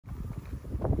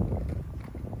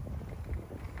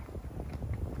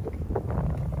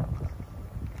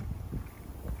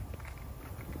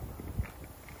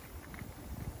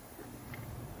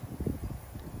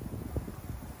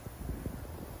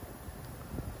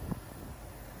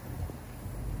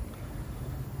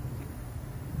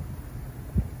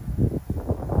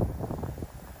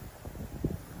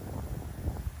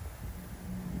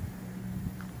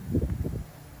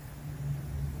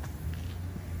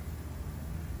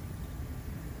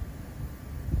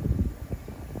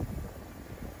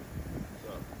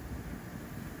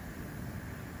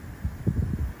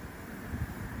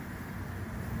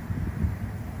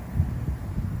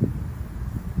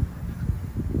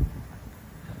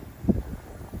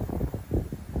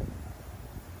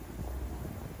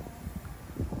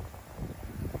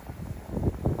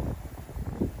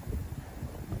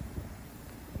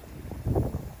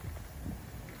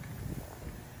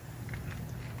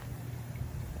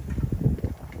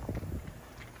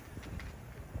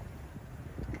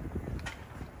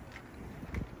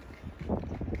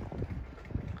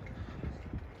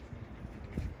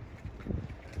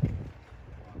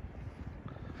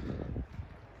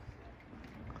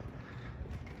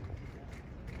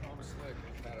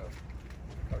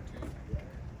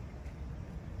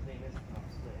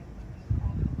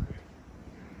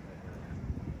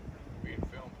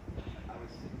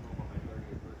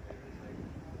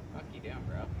Yeah,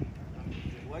 bro.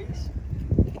 Boys.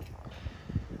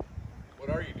 What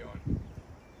are you doing?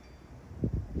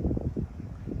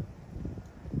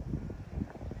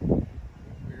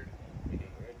 Weird.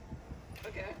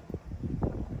 Okay.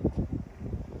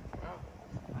 Wow.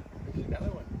 There's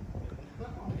another one.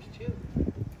 There's two.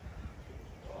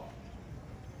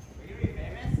 Are you gonna be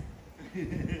famous?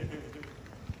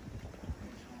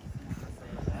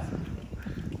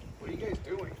 What are you guys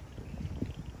doing?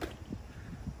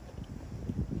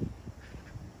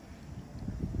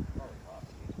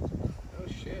 Oh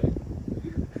shit.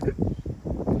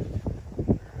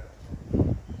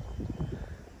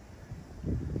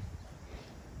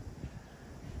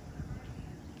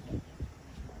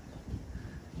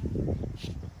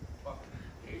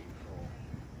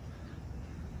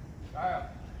 Kyle,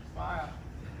 smile.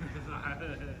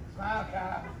 Smile,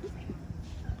 Kyle.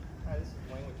 Hi, this is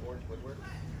Wayne with George Woodworks,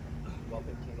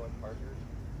 1215 North Parker.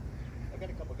 I've got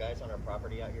a couple guys on our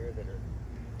property out here that are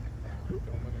filming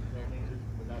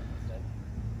without consent.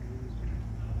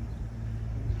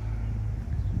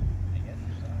 I guess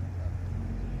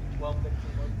it's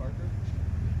 1215 North Parker.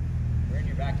 We're in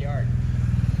your backyard.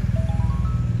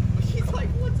 She's like,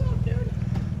 what's up, dude?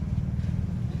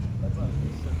 That's on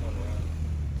me circling around.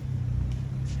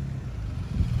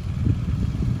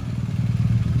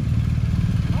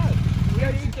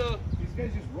 These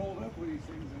guys just rolled up with these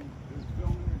things and they're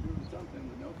filming or doing something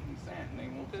with no consent and they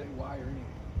won't say why or anything.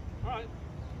 All right.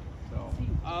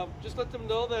 So, Just let them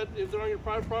know that if they're on your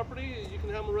private property, you can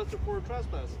have them arrested for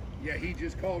trespass. yeah, he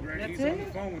just called right. That's He's on the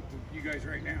it? phone with you guys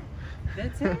right now.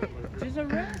 That's it? Just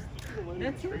arrest?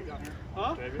 That's it?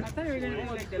 Huh? I thought you were going to do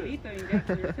like Delito and get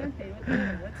or something. What the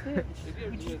hell? That's it.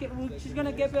 She's going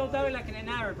to get bailed out like in an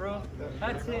hour, bro.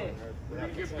 That's it. You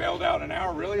get bailed out an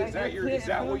hour, really? Is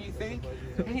that what you think?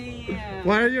 Yeah.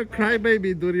 Why are you a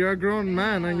crybaby, dude? You're a grown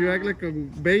man and you act like a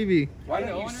baby. Why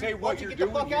don't you say Why what don't you you're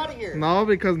get the doing fuck here? out of here? No,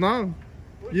 because no.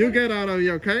 You get out of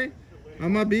here, okay?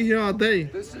 I'm gonna be here all day.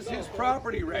 This is his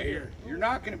property right here. You're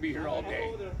not going to be here all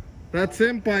day. That's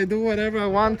simple. I do whatever I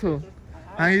want to.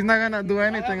 And he's not gonna do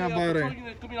anything about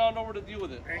it. Coming on over to deal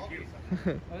with it. Thank you.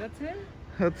 Oh, that's it?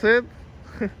 That's it?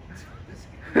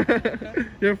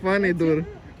 You're funny, dude.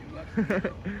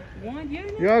 One, yeah,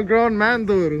 You're a grown man,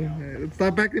 dude.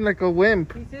 Stop acting like a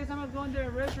wimp. He says I'm going to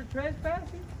arrest for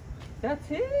trespassing? That's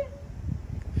it?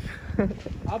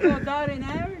 I'll bailed out in an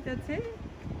hour? That's it?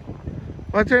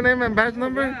 What's your name and badge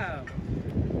number? Wow.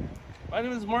 My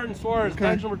name is Martin Suarez,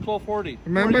 badge number 1240.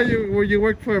 Remember you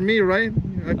work for me, right?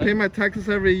 I pay my taxes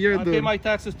every year, I dude. pay my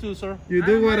taxes too, sir. You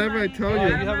do whatever I tell you.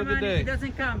 You have a good day. It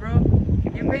doesn't count, bro.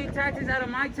 You're paying taxes out of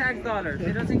my tax dollars.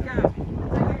 It doesn't count.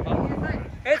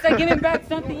 It's like giving back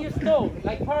something you stole,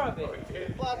 like part of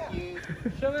it. Fuck you.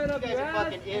 Shove it up You your guys are ass.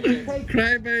 fucking idiots.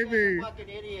 Cry You baby. guys are fucking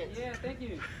idiots. Yeah, thank you.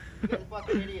 You guys are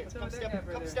fucking idiots. What's Come up with that,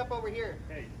 brother? step over here.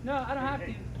 No, I don't have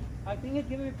to. I think it's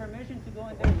giving me permission to go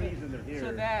in there. The reason they're here, So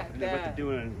and what they're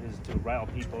doing is to rile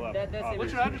people up.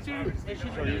 What's your address here?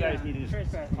 So you guys need to just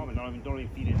trespassing. comment. Don't even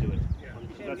feed into it.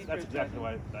 Yeah. That's exactly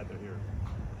why they're here.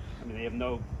 I mean, they have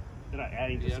no. They're not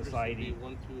adding to society.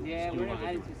 Yeah, we're not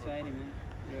adding to society, man.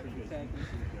 Exactly.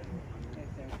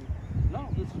 Exactly. No,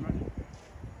 this is right.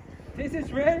 This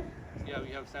is red? Yeah, we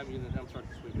have Sammy in the jump start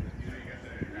this week.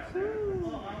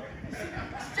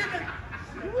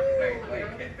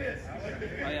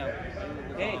 I am.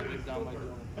 Hey. Hey.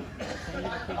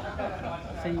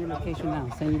 Send your location now.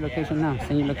 Send your location now.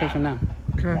 Send your location now.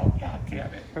 Okay. Hurry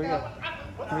up. Hurry up.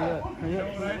 Hurry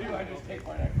up. What I do, I just take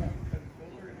my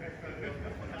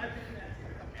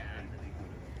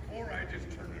or I just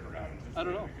turn it around. I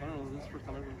don't know. This is the first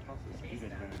time I've ever crossed this. You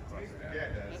guys ran across that.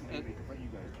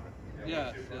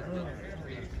 Yeah.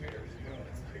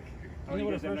 How are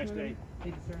you guys have a nice day?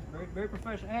 Thank you, sir. Very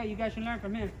professional. Hey, you guys should learn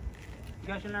from him. You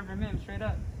guys should learn from him, straight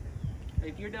up.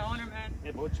 If you're the owner, man.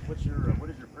 Yeah, but what is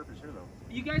your purpose here, though?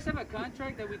 You guys have a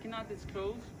contract that we cannot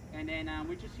disclose, and then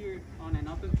we're just here on an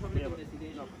open public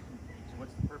investigation. No. So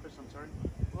what's the purpose? I'm sorry.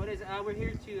 What is? We're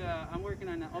here to. I'm working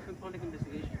on an open public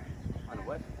investigation. On a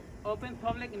what? Open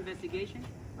public investigation.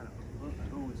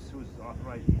 Who's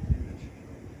authorized you to do this?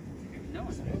 No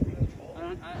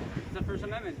one. It's the First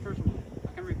Amendment. First of all,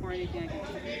 I can record anything I can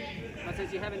see. But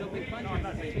since you have an open contract,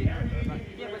 but since you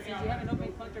have an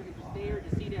open contract with the state or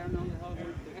the city, I don't know how the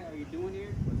hell are you doing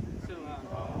here. So,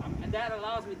 and that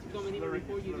allows me to come in even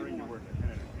before you do more.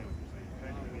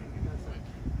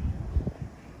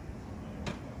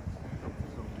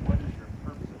 So what is your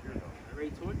purpose of here, though? I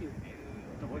already told you.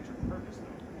 No, what's your purpose,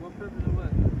 though? What purpose of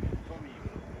what? You told me you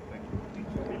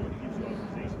gives you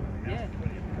authorization. Yeah.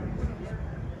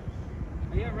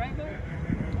 Are you alright, though?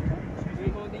 Are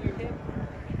you holding your hip?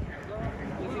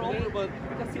 A little older, but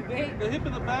Just too big. The hip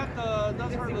in the back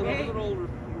does hurt a little older.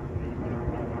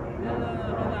 No,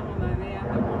 hold on. Yeah,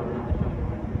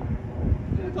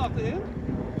 Can you talk to him?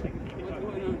 what's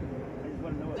going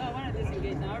on? No, I want to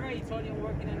disengage. Now, I already told you I'm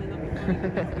working on another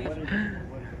investigation.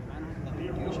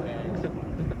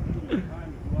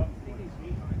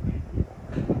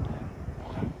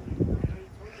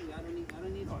 I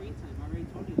don't need screen time. I already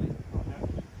told you that.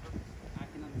 I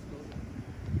cannot disclose it.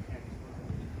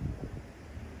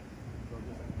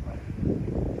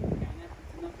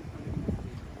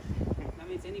 That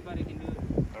means anybody can do it.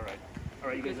 All right. All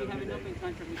right. You guys Because you have have a an good open day.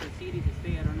 contract with the city to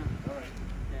stay, I don't know. All right.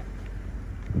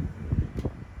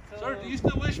 Yeah. Sir, do you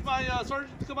still wish my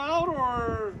sergeant to come out,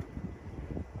 or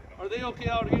are they okay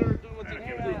out here doing what they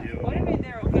Yeah, do? they do. What do you mean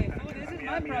they're okay? Fool, this is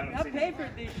my property. I pay for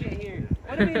this shit here.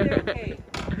 What do you mean they're okay?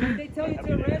 If they tell you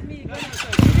to arrest me, you're gonna do it.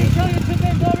 If they tell you to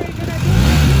bend over, you're gonna do it.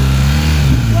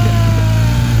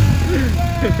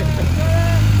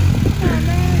 Come on,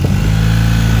 man.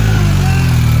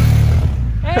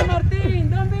 Hey, Martin,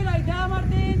 don't be like that,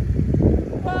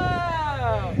 Martin.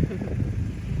 Wow.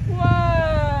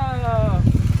 Wow.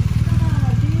 Come on,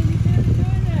 Martin, you shouldn't be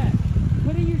doing that.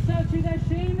 Putting yourself through that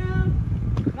shame now?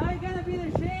 Now you're gonna be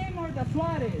the shame or the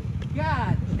Suarez?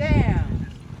 God damn.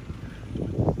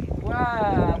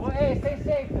 Wow. Well, hey, stay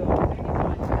safe though.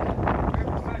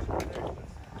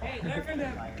 Hey, learn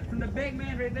from the big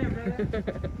man right there,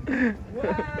 brother.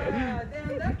 Wow.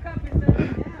 Damn, that cup is better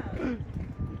now.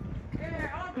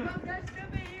 Here, all cup guys still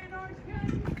be here in Orange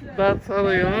County. That's how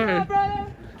they Hey, what's are. up, brother?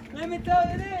 Let me tell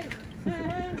you this.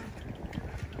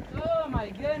 Oh my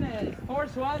goodness. Poor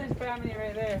Suarez family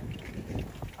right there.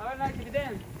 I would like to be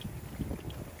them.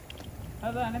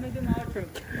 Hold on, let me do my outro.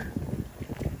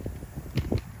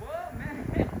 Whoa,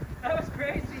 man. That was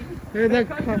crazy. Hey, The that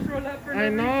cutters roll up for I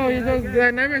no know, reason. you just,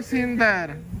 I never seen that.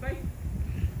 Bite.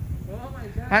 Oh my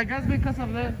god. I guess because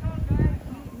of this. That tall guy,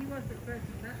 he was the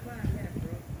person. That's why I'm here,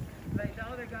 bro. Like the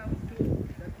other guy was cool.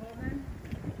 The tall man.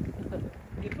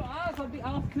 If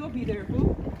I'll still be there,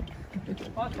 fool.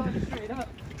 I'll tell you straight up.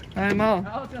 I know.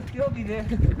 I'll just still be there.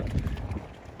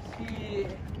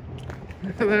 Shit.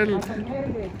 They're- I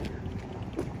committed it.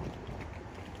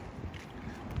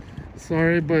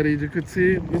 Sorry, buddy. You could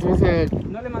see this was a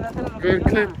No le mandaste la good locación,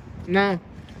 clip. ah. No.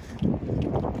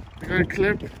 Good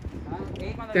clip. Ah,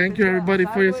 cuando Thank le you, escucha everybody,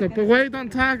 for your algo, support. Wait, don't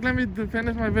talk. Let me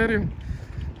finish my video.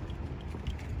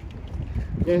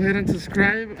 Go ahead and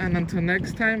subscribe. And until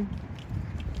next time,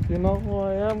 you know who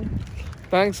I am.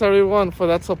 Thanks, everyone, for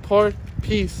that support.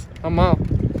 Peace. I'm out.